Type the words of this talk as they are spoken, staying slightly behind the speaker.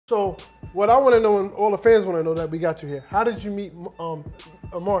So what I want to know, and all the fans want to know that we got you here, how did you meet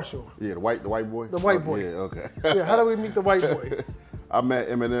Marshall? Yeah, the white boy? The white boy. Yeah, okay. Yeah, how did we meet the white boy? I met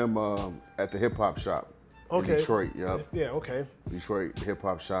Eminem at the hip hop shop in Detroit. Yep. Yeah, okay. Detroit, the hip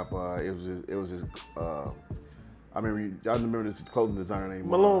hop shop. It was just I remember this clothing designer named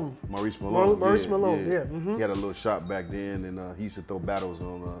Malone. Maurice Malone. Maurice Malone, yeah. He had a little shop back then, and he used to throw battles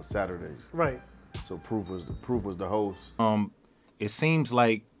on Saturdays. Right. So Proof was the host. It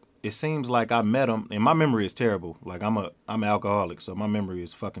seems like I met him, and my memory is terrible. Like I'm an alcoholic, so my memory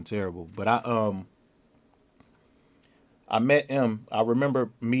is fucking terrible. But I met him. I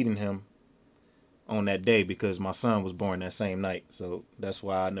remember meeting him on that day because my son was born that same night, so that's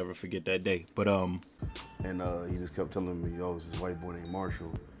why I never forget that day. But and he just kept telling me, "Oh, it's this white boy named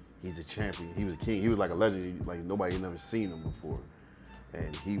Marshall. He's a champion. He was a king. He was like a legend. Like nobody had never seen him before,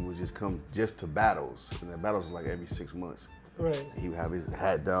 and he would just come just to battles, and the battles was like every 6 months." Right. He would have his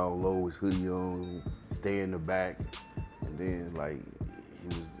hat down low, his hoodie on, stay in the back, and then like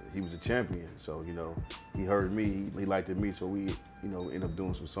he was a champion. So he heard me, he liked me, so we ended up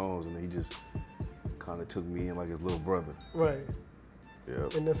doing some songs, and he just kind of took me in like his little brother. Right. Yeah.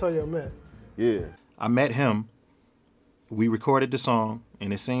 And that's how y'all met. Yeah. I met him. We recorded the song,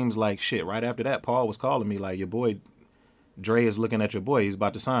 and it seems like shit. Right after that, Paul was calling me like, "Your boy Dre is looking at your boy. He's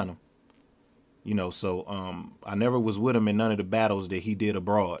about to sign him." So I never was with him in none of the battles that he did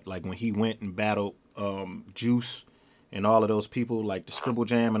abroad. Like when he went and battled Juice and all of those people, like the Scribble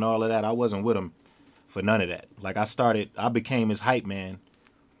Jam and all of that, I wasn't with him for none of that. Like I became his hype man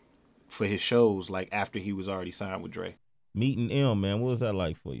for his shows, like after he was already signed with Dre. Meeting M, man, what was that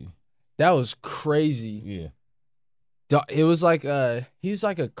like for you? That was crazy. Yeah. It was like he's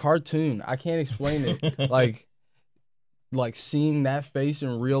like a cartoon. I can't explain it. Like seeing that face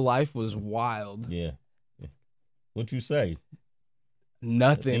in real life was wild. Yeah. What'd you say?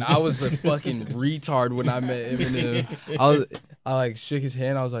 Nothing. I was a fucking retard when I met Eminem. I like shook his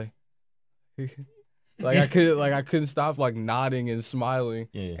hand. I was like, I couldn't stop like nodding and smiling.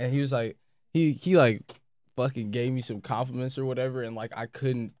 Yeah. And he was like, he like fucking gave me some compliments or whatever, and like I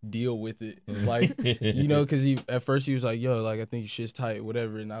couldn't deal with it, like because at first he was like, "Yo, like I think your shit's tight,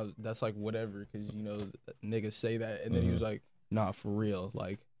 whatever," and that's like whatever, because niggas say that, and then he was like, "Nah, for real,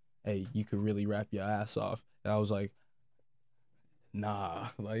 like, hey, you could really rap your ass off," and I was like, "Nah,"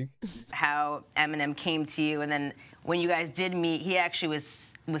 like. How Eminem came to you, and then when you guys did meet, he actually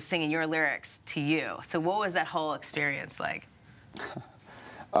was singing your lyrics to you. So what was that whole experience like?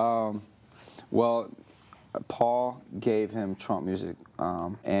 Well, Paul gave him Trump music,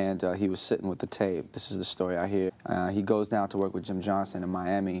 and he was sitting with the tape. This is the story I hear. He goes down to work with Jim Johnson in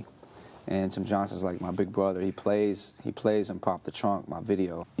Miami, and Jim Johnson's like my big brother. He plays and Pop the Trunk, my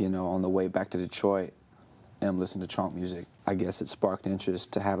video. On the way back to Detroit, and listening to Trump music. I guess it sparked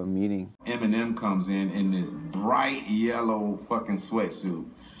interest to have a meeting. Eminem comes in this bright yellow fucking sweatsuit,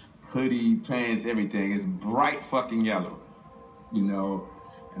 hoodie, pants, everything. It's bright fucking yellow, and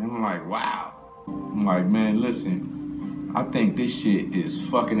I'm like, wow. I'm like, man, listen, I think this shit is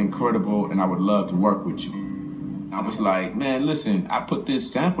fucking incredible and I would love to work with you. I was like, man, listen, I put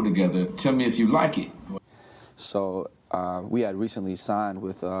this sample together. Tell me if you like it. So we had recently signed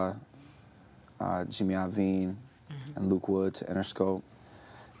with Jimmy Iovine and Luke Wood to Interscope,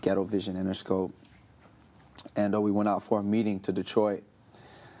 Ghetto Vision Interscope. And we went out for a meeting to Detroit.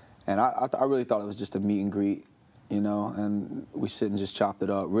 And I really thought it was just a meet and greet, and we sit and just chopped it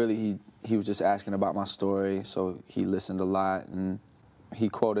up. Really, he was just asking about my story, so he listened a lot, and he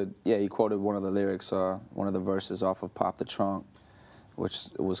quoted one of the lyrics, one of the verses off of Pop the Trunk, which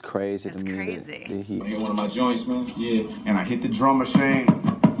was crazy to me. Crazy. I hit one of my joints, man, yeah, and I hit the drum machine,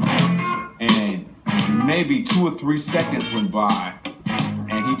 and maybe 2 or 3 seconds went by,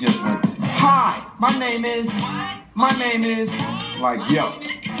 and he just went, "Hi, my name is, like, yo,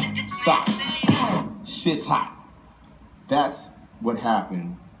 stop, shit's hot." That's what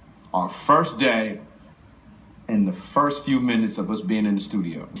happened our first day and the first few minutes of us being in the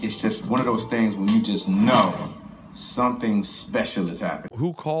studio. It's just one of those things when you just know something special is happening.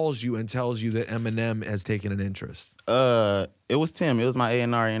 Who calls you and tells you that Eminem has taken an interest? It was Tim. It was my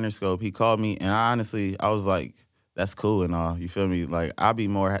A&R Interscope. He called me, and I was like, that's cool and all. You feel me? Like, I'll be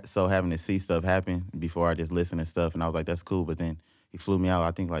more so having to see stuff happen before I just listen to stuff, and I was like, that's cool. But then he flew me out,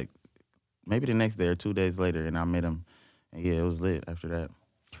 I think, like, maybe the next day or 2 days later, and I met him. And yeah, it was lit after that.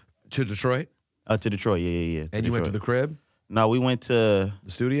 To Detroit? To Detroit, yeah. And you went to the crib? No, we went to...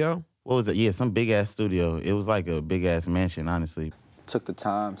 The studio? What was it? Yeah, some big-ass studio. It was like a big-ass mansion, honestly. Took the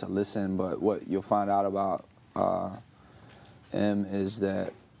time to listen, but what you'll find out about M is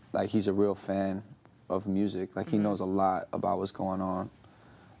that, like, he's a real fan of music. Like, he knows a lot about what's going on.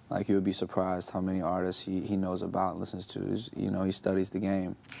 Like, you would be surprised how many artists he knows about and listens to. You know, he studies the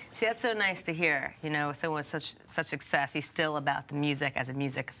game. See, that's so nice to hear. You know, someone with such success, he's still about the music as a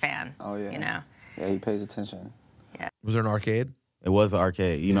music fan. Oh, yeah. You know? Yeah, he pays attention. Yeah. Was there an arcade? It was an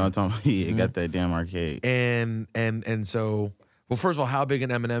arcade. You know what I'm talking about? Yeah, it got that damn arcade. And so, well, first of all, how big an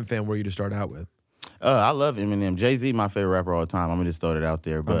Eminem fan were you to start out with? I love Eminem. Jay-Z, my favorite rapper all the time. I'm gonna just throw it out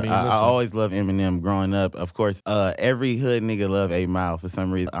there. But I listen. always love Eminem growing up. Of course, every hood nigga love 8 Mile for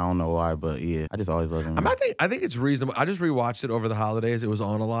some reason. I don't know why, but yeah, I just always love Eminem. I think it's reasonable. I just rewatched it over the holidays. It was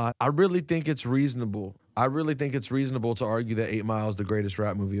on a lot. I really think it's reasonable. I really think it's reasonable to argue that 8 Mile is the greatest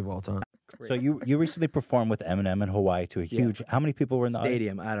rap movie of all time. So you recently performed with Eminem in Hawaii to a huge. How many people were in the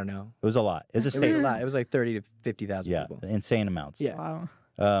Stadium? I don't know. It was a lot. It was a It was stadium. a lot. It was like 30 to 50,000 Yeah, people. insane amounts. Yeah.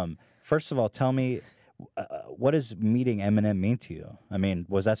 Wow. First of all, tell me, what does meeting Eminem mean to you? I mean,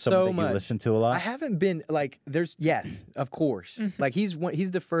 was that something that you listened to a lot? I haven't been like yes, of course. Like he's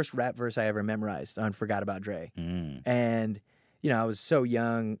the first rap verse I ever memorized on Forgot About Dre. And you know, I was so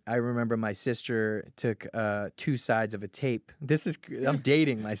young. I remember my sister took 2 sides of a tape. I'm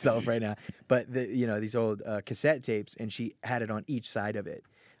dating myself right now, but you know, these old cassette tapes, and she had it on each side of it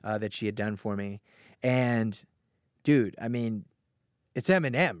that she had done for me. And dude, I mean, it's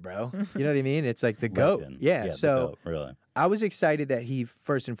Eminem, bro. You know what I mean? It's like the GOAT. Yeah, so the GOAT, really. I was excited that he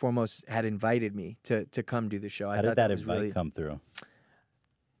first and foremost had invited me to come do the show. How did that invite come through?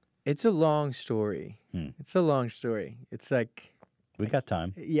 It's a long story. It's a long story. It's like we got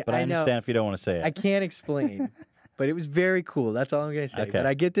time. Yeah, but I understand know. if you don't want to say it. I can't explain, but it was very cool. That's all I'm gonna say. Okay. But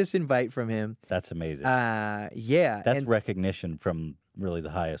I get this invite from him. That's amazing. Yeah, that's recognition from really the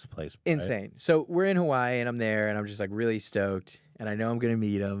highest place. Right? Insane. So we're in Hawaii, and I'm there, and I'm just like really stoked, and I know I'm gonna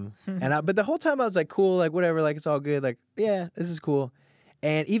meet him. But the whole time I was like, cool, like whatever, like it's all good, like yeah, this is cool.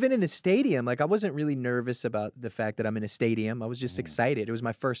 And even in the stadium, like I wasn't really nervous about the fact that I'm in a stadium. I was just excited. It was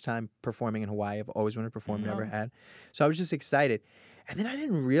my first time performing in Hawaii. I've always wanted to perform, never had. So I was just excited. And then I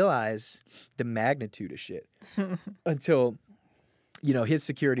didn't realize the magnitude of shit until, you know, his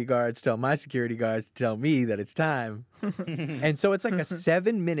security guards tell my security guards to tell me that it's time. And so it's like a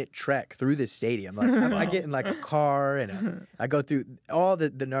 7-minute trek through the stadium. Like I get in like a car and I go through all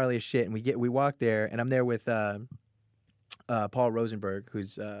the gnarliest shit, and we walk there, and I'm there with Paul Rosenberg,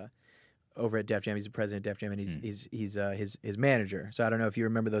 who's over at Def Jam. He's the president of Def Jam, and he's his manager. So I don't know if you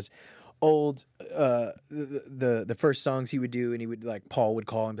remember those old the first songs he would do, and he would like Paul would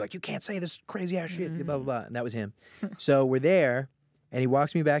call and be like, "You can't say this crazy ass shit," blah blah blah, and that was him. So we're there, and he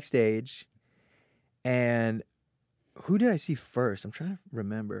walks me backstage, and who did I see first? I'm trying to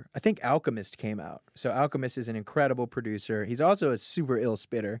remember. I think Alchemist came out. So Alchemist is an incredible producer. He's also a super ill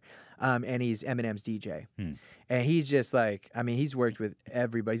spitter, and he's Eminem's DJ. And he's just like, I mean, he's worked with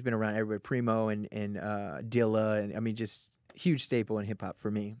everybody. He's been around everybody, Primo and Dilla, and I mean, just huge staple in hip hop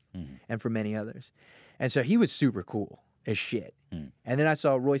for me and for many others. And so he was super cool as shit. And then I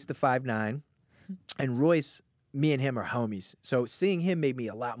saw Royce the 5'9", and Royce, me and him are homies. So seeing him made me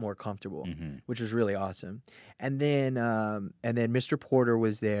a lot more comfortable, which was really awesome. And then Mr. Porter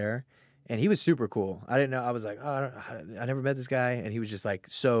was there, and he was super cool. I didn't know. I was like, oh, I never met this guy. And he was just like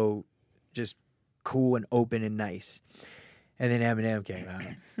so just cool and open and nice. And then Eminem came out.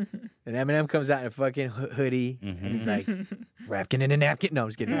 And Eminem comes out in a fucking hoodie, and he's like, "Rapkin in a napkin." No, I'm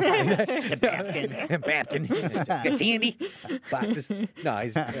just kidding. Napkin. Just get candy. Boxes. No,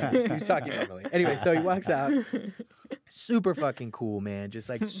 he was talking normally. Anyway, so he walks out. Super fucking cool, man. Just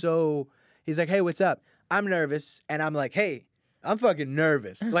like so. He's like, "Hey, what's up?" I'm nervous, and I'm like, "Hey, I'm fucking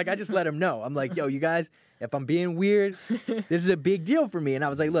nervous." Like, I just let him know. I'm like, "Yo, you guys, if I'm being weird, this is a big deal for me." And I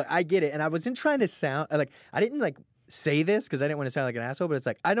was like, "Look, I get it." And I wasn't trying to sound like I didn't like say this because I didn't want to sound like an asshole, but it's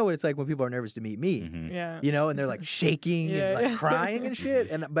like I know what it's like when people are nervous to meet me. Yeah. You know, and they're like shaking and like crying and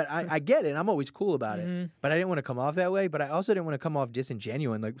shit. But I get it, and I'm always cool about it. But I didn't want to come off that way. But I also didn't want to come off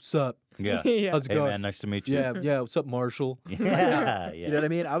disingenuous, like, "What's up?" Yeah. How's it Hey going? man, nice to meet you. Yeah. What's up, Marshall? Yeah. You know what I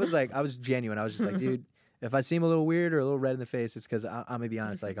mean? I was genuine. I was just like, dude, if I seem a little weird or a little red in the face, it's because I'm gonna be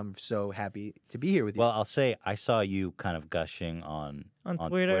honest. Like, I'm so happy to be here with you. Well, I'll say I saw you kind of gushing on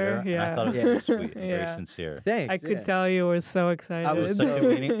Twitter, and I thought it was very sweet, very Yeah. sincere. Thanks. I could tell you were so excited. I was Such a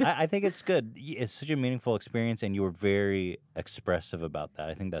meaning. I think it's good. It's such a meaningful experience, and you were very expressive about that.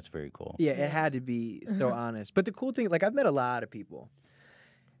 I think that's very cool. Yeah, it had to be so honest. But the cool thing, like, I've met a lot of people,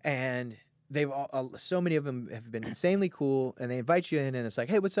 and they've all, so many of them have been insanely cool, and they invite you in, and it's like,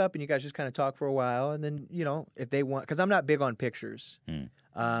 "Hey, what's up?" And you guys just kind of talk for a while, and then, you know, if they want, because I'm not big on pictures.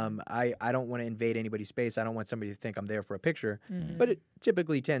 I don't want to invade anybody's space. I don't want somebody to think I'm there for a picture. But it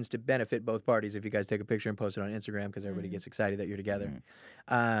typically tends to benefit both parties if you guys take a picture and post it on Instagram because everybody gets excited that you're together.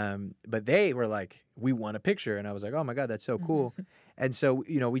 But they were like, we want a picture. And I was like, oh my God, that's so cool. And so,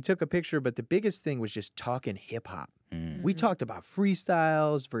 you know, we took a picture, but the biggest thing was just talking hip hop. We talked about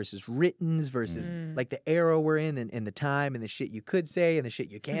freestyles versus writtens versus like the era we're in and the time and the shit you could say and the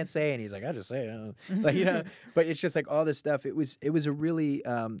shit you can't say. And he's like, I just say it. Like, you know, but it's just like all this stuff. It was a really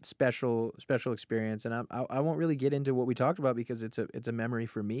special experience. And I won't really get into what we talked about because it's a memory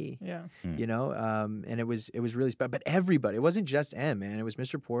for me. Yeah. You know, and it was really special. But everybody, it wasn't just M, man. It was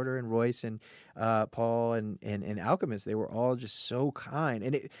Mr. Porter and Royce and Paul and Alchemist. They were all just so kind.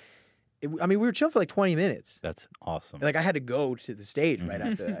 And I mean, we were chilling for like 20 minutes. That's awesome. Like I had to go to the stage right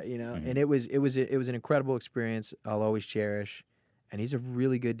after that, you know. And it was an incredible experience. I'll always cherish. And he's a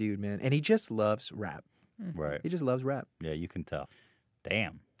really good dude, man. And he just loves rap. Right. He just loves rap. Yeah, you can tell.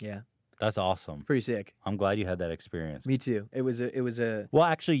 Damn. Yeah. That's awesome. Pretty sick. I'm glad you had that experience. Me too. It was a. Well,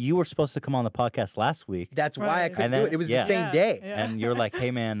 actually, you were supposed to come on the podcast last week. That's why I couldn't do it. It was the same day. And you're like,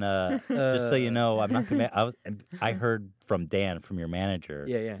 hey man, just so you know, I'm not gonna. I heard from Dan, from your manager.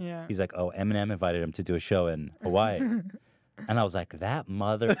 Yeah. He's like, oh, Eminem invited him to do a show in Hawaii. And I was like, that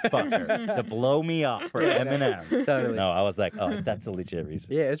motherfucker to blow me up for Eminem. Totally. No, I was like, oh, that's a legit reason.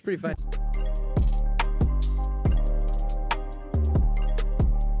 Yeah, it's pretty fun.